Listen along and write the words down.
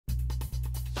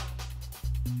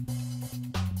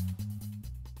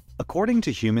According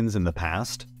to humans in the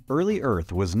past, early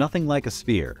Earth was nothing like a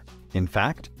sphere. In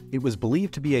fact, it was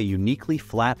believed to be a uniquely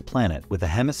flat planet with a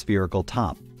hemispherical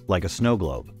top, like a snow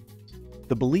globe.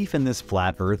 The belief in this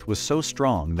flat Earth was so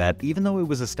strong that even though it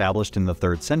was established in the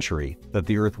 3rd century that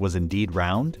the Earth was indeed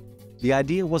round, the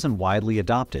idea wasn't widely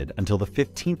adopted until the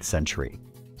 15th century.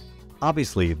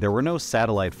 Obviously, there were no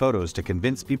satellite photos to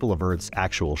convince people of Earth's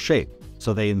actual shape,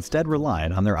 so they instead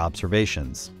relied on their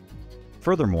observations.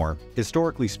 Furthermore,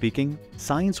 historically speaking,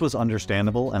 science was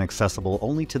understandable and accessible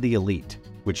only to the elite,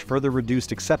 which further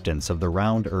reduced acceptance of the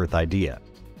round Earth idea.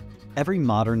 Every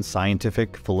modern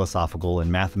scientific, philosophical,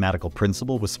 and mathematical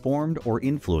principle was formed or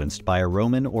influenced by a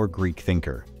Roman or Greek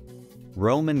thinker.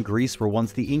 Rome and Greece were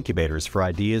once the incubators for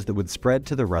ideas that would spread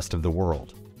to the rest of the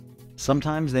world.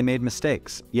 Sometimes they made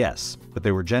mistakes, yes, but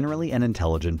they were generally an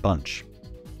intelligent bunch.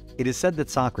 It is said that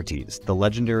Socrates, the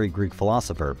legendary Greek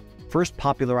philosopher, first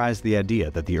popularized the idea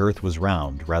that the Earth was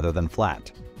round rather than flat.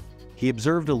 He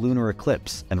observed a lunar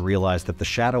eclipse and realized that the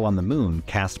shadow on the moon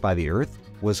cast by the Earth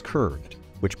was curved,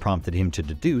 which prompted him to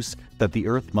deduce that the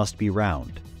Earth must be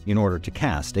round in order to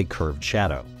cast a curved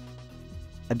shadow.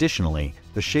 Additionally,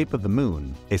 the shape of the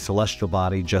moon, a celestial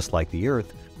body just like the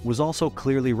Earth, was also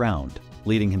clearly round,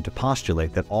 leading him to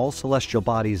postulate that all celestial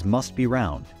bodies must be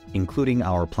round, including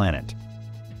our planet.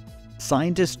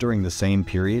 Scientists during the same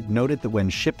period noted that when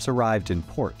ships arrived in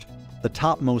port, the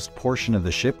topmost portion of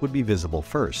the ship would be visible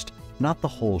first, not the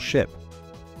whole ship.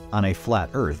 On a flat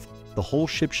Earth, the whole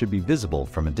ship should be visible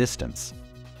from a distance.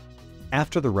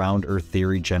 After the round Earth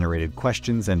theory generated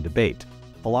questions and debate,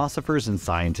 philosophers and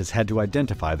scientists had to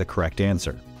identify the correct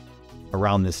answer.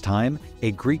 Around this time,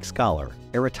 a Greek scholar,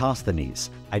 Eratosthenes,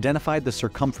 identified the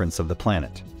circumference of the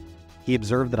planet. He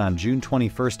observed that on June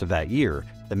 21st of that year,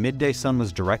 the midday sun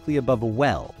was directly above a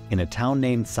well in a town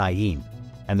named Syene,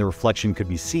 and the reflection could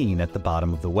be seen at the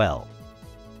bottom of the well.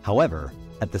 However,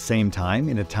 at the same time,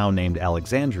 in a town named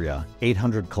Alexandria,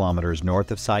 800 kilometers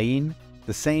north of Syene,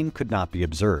 the same could not be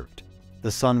observed.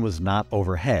 The sun was not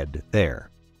overhead there.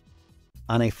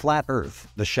 On a flat Earth,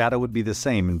 the shadow would be the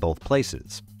same in both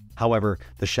places. However,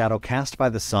 the shadow cast by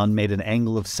the sun made an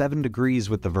angle of 7 degrees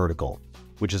with the vertical,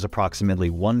 which is approximately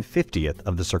 1/50th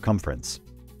of the circumference.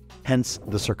 Hence,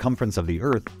 the circumference of the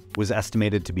Earth was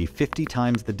estimated to be 50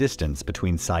 times the distance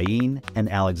between Syene and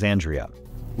Alexandria,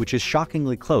 which is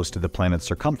shockingly close to the planet's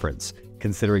circumference,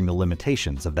 considering the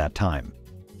limitations of that time.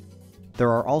 There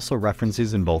are also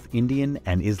references in both Indian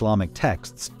and Islamic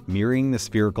texts mirroring the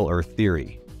spherical Earth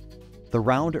theory. The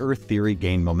round Earth theory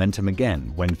gained momentum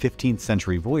again when 15th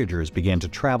century voyagers began to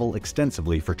travel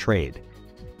extensively for trade.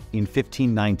 In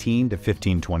 1519 to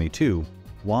 1522,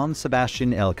 Juan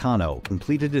Sebastian Elcano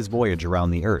completed his voyage around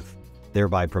the Earth,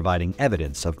 thereby providing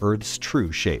evidence of Earth's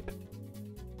true shape.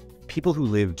 People who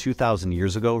lived 2,000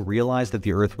 years ago realized that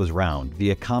the Earth was round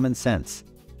via common sense,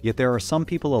 yet there are some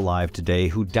people alive today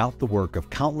who doubt the work of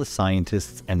countless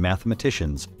scientists and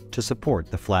mathematicians to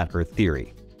support the flat Earth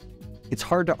theory. It's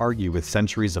hard to argue with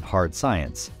centuries of hard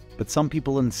science, but some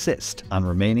people insist on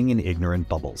remaining in ignorant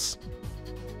bubbles.